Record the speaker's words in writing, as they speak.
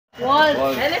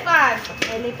Wolf. Elephant.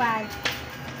 Elephant.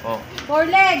 Oh. 4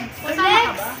 legs. 4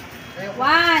 legs.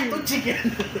 1. 2.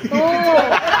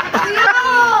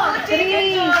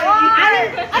 3.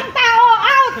 Ang tao,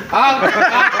 out! Out!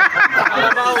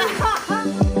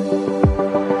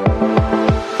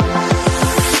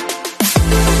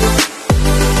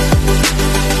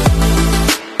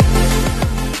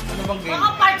 Ano bang game?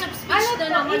 Mga parts of speech na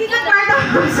naman. Hindi ka part of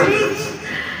speech.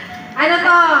 Ano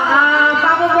to?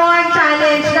 Papubuhan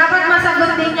challenge. Dapat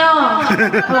masagot ninyo.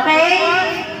 Okay?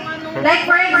 Like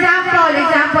for example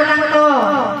lang to.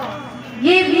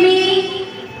 Give me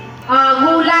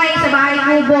gulay sa bahay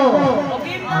kubo.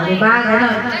 Diba?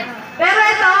 Ganon. Pero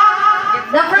ito,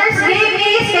 the first game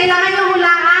is, kailangan nyo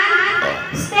hulaan,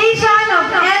 station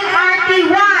of LRT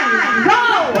 1.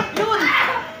 Go!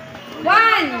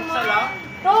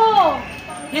 1, 2,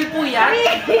 Hill po yan?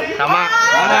 Tama.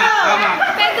 Tama.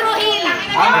 Pedro Hill.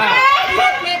 Tama.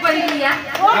 May Balilla.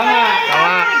 Tama.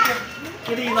 Tama.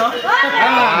 Kirino?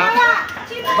 Tama.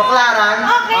 Baklaran.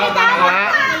 Okay,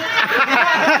 tama.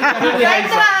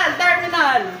 Central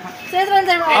Terminal. Central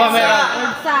Terminal. Oh, meron.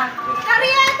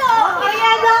 Cariado!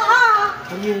 Cariado,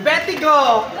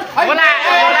 Betigo. Wala! Wala!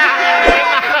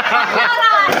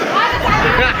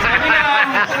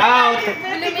 Out!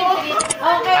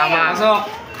 Okay. Tama.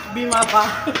 Pasok. Bima pa.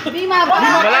 Bima ba?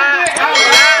 Wala! Out!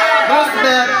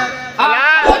 Buster.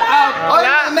 Wala! Out!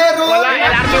 Wala. Meron. Wala!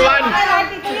 LRT1!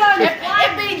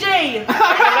 FPJ.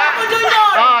 Wala!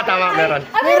 Oo, tama. Meron.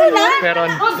 Meron na? Meron.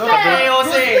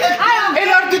 Jose.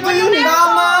 LRT2 yun.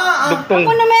 Tama. Dugtong.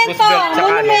 Monumento. Roosevelt,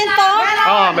 tsaka Monumento.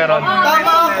 Oo, meron.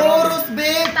 Tama ako,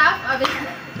 Roosevelt.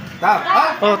 Tap.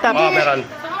 Oh, tap. Oo, meron.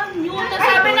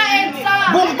 Sabi na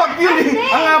EDSA. Buong tap yun eh.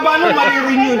 Ang haba nun, mali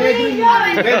rin yun.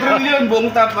 Pedro yun,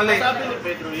 buong tap, mali.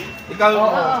 Ikaw.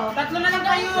 Tatlo na lang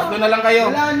kayo. Tatlo na lang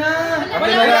kayo. Wala na. Tatlo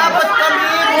na lang. Dapat kami.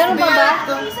 Meron pa ba?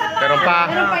 Meron pa.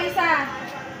 Meron pa isa.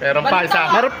 Meron pa isa.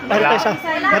 Meron pa isa.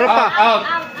 Meron pa. Out.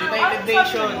 United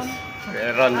Nations.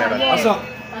 Meron. Pasok.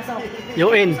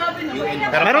 UN.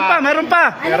 Meron pa. Meron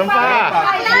pa.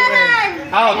 Kailangan!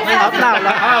 Out. Out na.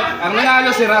 Out. Ang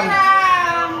nanalo si Ram.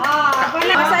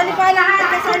 Kasali pa lahat.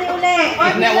 Kasali uli.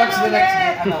 What's the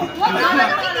next? Ano? Wala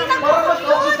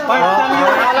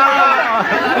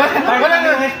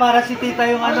na. Para si tita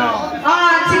yung ano.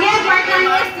 Sige, part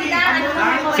ng US, tita.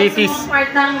 Cities.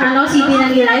 Part ng city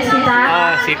ng US, tita.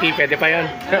 City. Pwede pa yun.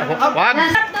 Wag.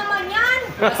 Nasap naman yan.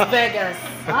 Las Vegas.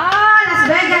 Las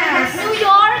Vegas. New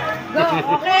York. Go.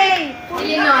 Okay.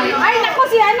 Illinois. Ay, naku,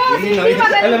 si ano? Si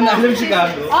Illinois. Alam na alam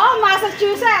Chicago.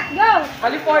 Massachusetts. Go.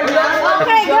 California.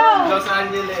 Okay, go. Los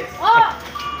Angeles.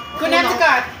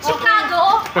 Connecticut.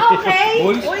 Chicago. Okay.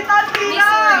 Bulls. Uy,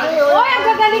 Tatina. Ang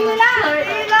gagaling nila.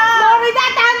 Florida,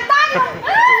 Tantan.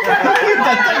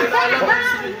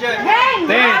 Hen.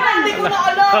 Hindi ko na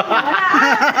alam.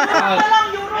 Alam,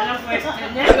 Europe.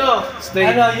 Ano?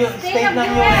 State. State ng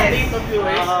US. State of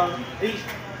US.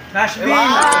 Nashville.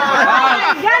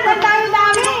 Yan, ang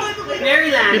dami-dami.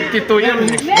 Maryland. 52 yan.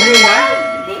 Maryland.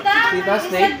 Tita, Tita, is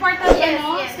state? that part of state of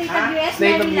US, State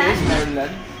of Maryland? US,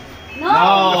 Maryland.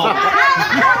 No.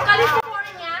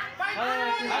 California.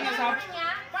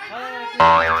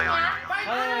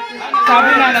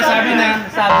 Nasabi na.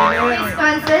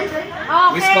 Wisconsin.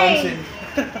 Okay. Wisconsin.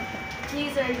 New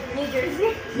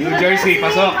Jersey. New Jersey,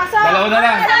 pasok. Dalawa na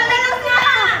lang.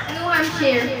 New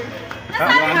Hampshire.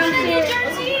 New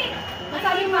Jersey.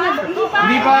 Nasabi mo na ba?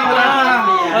 Hindi pa, wala na.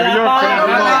 Wala New York, pa.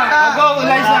 sinabi mo. Go,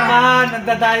 Eliza.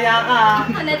 Nagdadaya ka.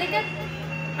 Connecticut.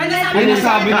 Ano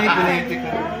sabi ni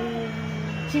Connecticut?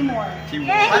 Seymour.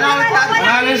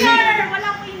 Panalo si...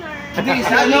 Walang winner. Hindi,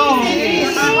 sa ano?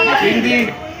 Hindi.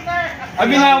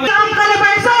 Abinawi.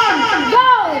 Calabarzon.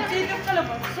 Go!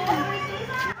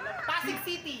 Pasig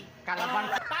City.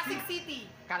 Calaban. Pasig City.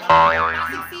 Calaban.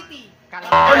 City.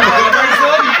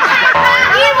 Calabarzon.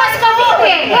 Iwas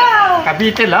Cavite. Go!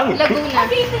 Cavite lang. Laguna.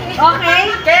 Okay.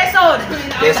 Quezon.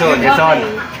 Quezon. Quezon.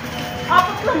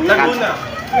 Laguna.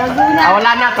 Laguna.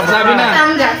 Wala na. Sabi na.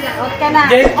 Batangas. Out ka na.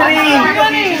 Gentry.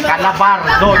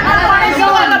 Calabarzon.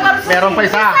 Meron pa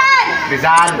isa.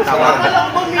 Rizal. Tama.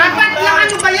 Dapat yung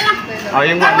ano ba yan?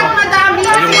 Yung ano. Madami.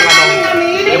 Yung ano.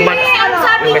 Yung Ang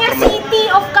sabi niya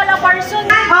City of Calabarzon.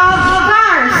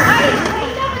 Cars.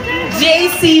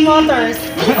 JC Motors.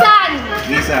 Nissan.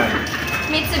 Nissan.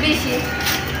 Mitsubishi.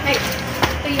 Ay,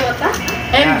 Toyota.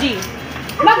 MG.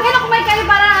 Mag-ano kung may kayo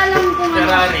para alam kung ano.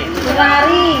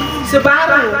 Ferrari.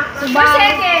 Subaru.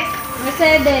 Mercedes.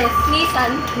 Mercedes.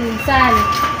 Nissan.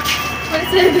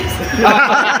 Mercedes.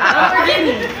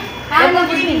 Lamborghini.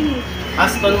 Lamborghini.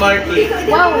 Aston Martin.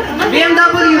 Wow.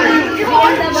 BMW.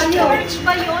 BMW.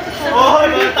 Oh,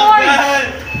 Ford.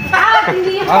 Out,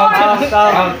 hindi yung Out. Ford.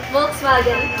 Out.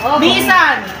 Volkswagen.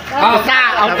 Nissan. Out.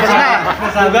 Tapos na.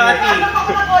 Bugatti.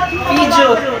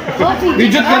 Peugeot.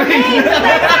 Bijut ka rin.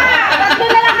 Tatlo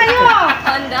na lang kayo.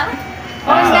 Honda.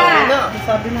 Honda.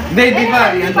 Hindi, di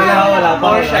ba? Yan pala. Wala.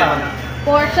 Porsche.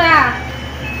 Porsche.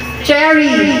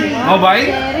 Cherry.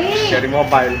 Mobile? Cherry. Cherry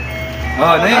Mobile.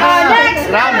 Oh, next.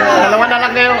 Next. Ram, dalawa na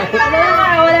lang kayo.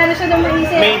 Wala na siya nang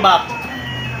maisip. Maybach.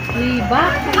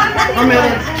 Maybach.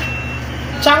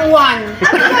 Changwan.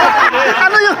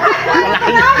 Ano yun?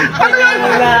 Ano yun?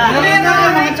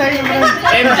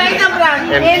 China brand.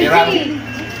 MG.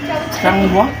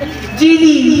 Changwa?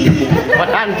 Geely.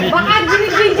 Matandi. Baka Gini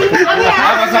mo kami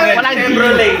Masakit. Walang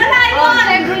Chevrolet. Oh,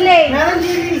 Chevrolet.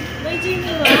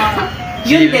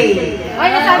 Hyundai. Ay,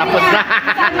 nasabi Tapos niya. na.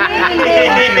 Sabi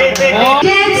niya, hindi.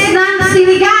 Jets ng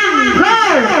sinigang. Go!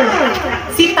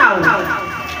 Sitaw.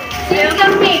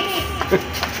 Sinigang mix.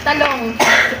 Talong.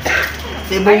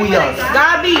 Sibuyas.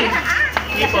 Gabi.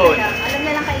 Ipon. Alam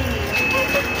na lang kayo.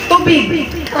 Tubig.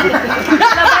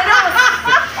 Labanos.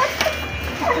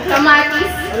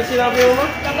 Kamatis. Ano sinabi mo?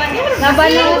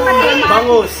 Labanos.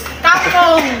 Bangus.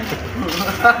 Kangkong.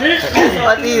 Patis.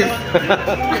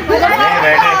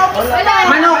 Wala.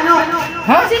 Manok.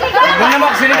 Ha? Sinigang.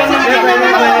 Sinigang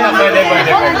naman. Pwede.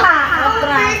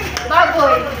 Okra.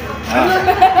 Baboy.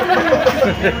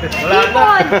 Wala na.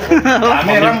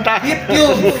 Dami ram. Hit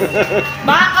cubes.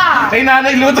 Baka. Kay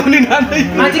nanay, luto ni nanay.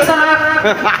 Magic sarap.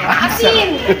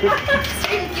 Asin.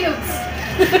 String cubes.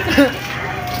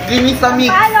 Gimme sa mix.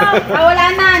 Paano?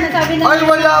 Wala na. Nasabi na. Ay,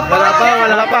 wala pa.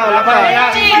 Wala pa.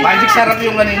 Magic sarap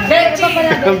yung kanina. Iba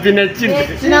pala doon. Pinetchin.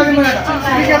 Sinabi mo na.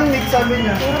 Sinigang mix sabi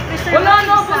niya. Wala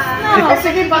na.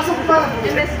 Sige, pasok pa.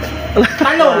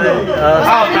 Talong.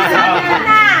 Out.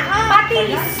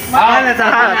 Patis.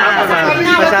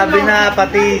 Masabi na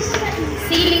patis.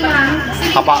 Siling lang.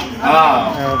 Kapa.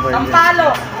 Pwede.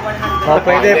 Tampalo.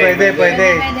 Pwede. Pwede.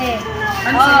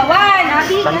 Oh,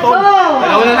 1, 2,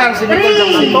 Dalawa na lang. 3, 4,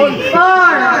 5.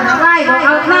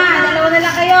 Out na. Dalawa na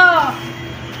lang kayo.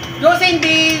 Go,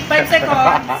 Cindy. 5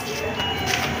 seconds.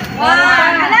 1.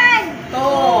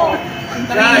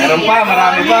 2. Meron pa,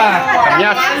 marami pa.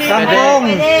 Kamyas. Kangkong.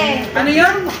 Pwede. Ano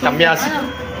yun? Kamyas.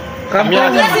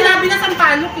 Kangkong. Kaya sinabi na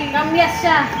sampalok eh. Kamyas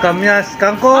siya. Kamyas.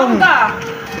 Kangkong. Mangga.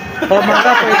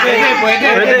 Mangga pwede.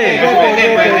 Pwede.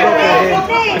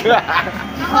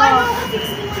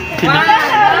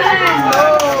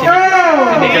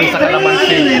 Sinigang sa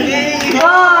kalamansi. 4,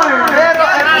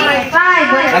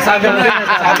 5. Nasabi mo na.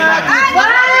 Nasabi na.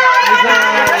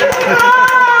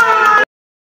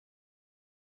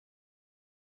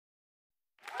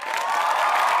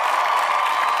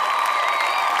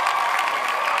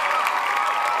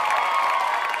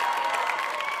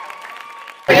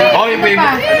 Oh, yung baby.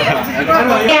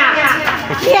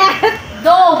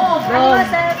 Dog.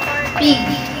 Pig.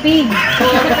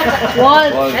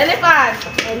 Wolf. Elephant.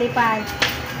 Elephant.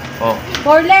 Oh.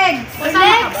 4 legs.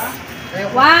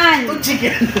 1, 2,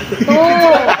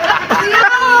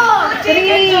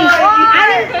 3.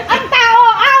 Ang tao,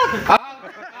 out!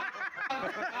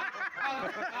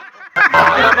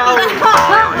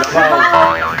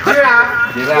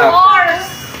 Giraffe. Horse.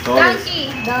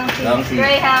 Donkey. Donkey.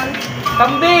 Greyhound.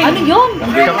 Kambing. Ano yun?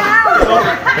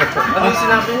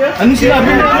 Ano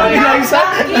sinabi mo? Eliza?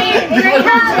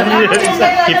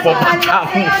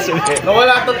 Hippopotamus.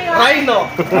 Nawala to. Rhino.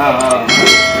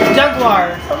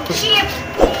 Jaguar. Sheep.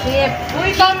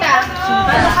 Cheetah.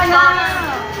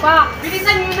 Fox.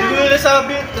 Bilisan nyo na. Hindi mo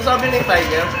nasabi ni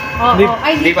Tiger.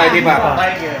 Ay, Di pa.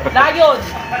 Tiger. Lion.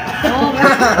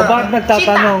 Bakit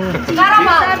nagtatanong?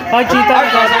 Carabao. Ay, cheetah.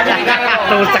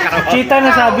 Tungkol sa karabaw. Cheetah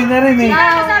nasabi na rin eh.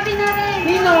 Sabi na rin.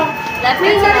 Nino. Lahat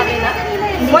na sinabi na.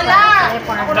 Wala.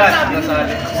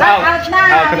 Out na.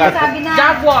 Sabi na.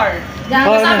 Jaguar.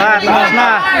 Oh, tapos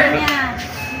na.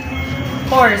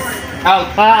 Horse.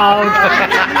 Out. Out.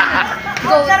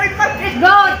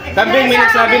 Goat. Kambing, may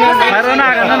nagsabi na. Meron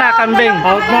na, kambing.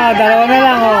 Out na, dalawa na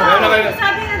lang oh. Meron na kayo.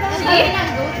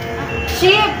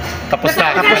 Sheep. Tapos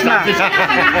na.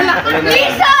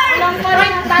 Lizard. Alam mo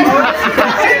rin tayo.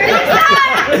 Lizard.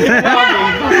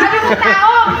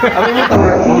 Sabi mo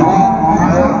tao.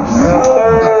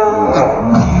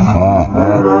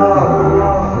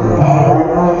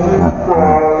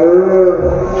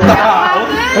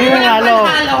 Ay, nanalo.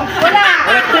 Wala.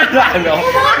 Ano?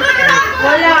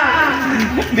 Wala.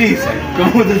 Please.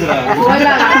 Kumuha doon.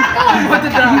 Wala.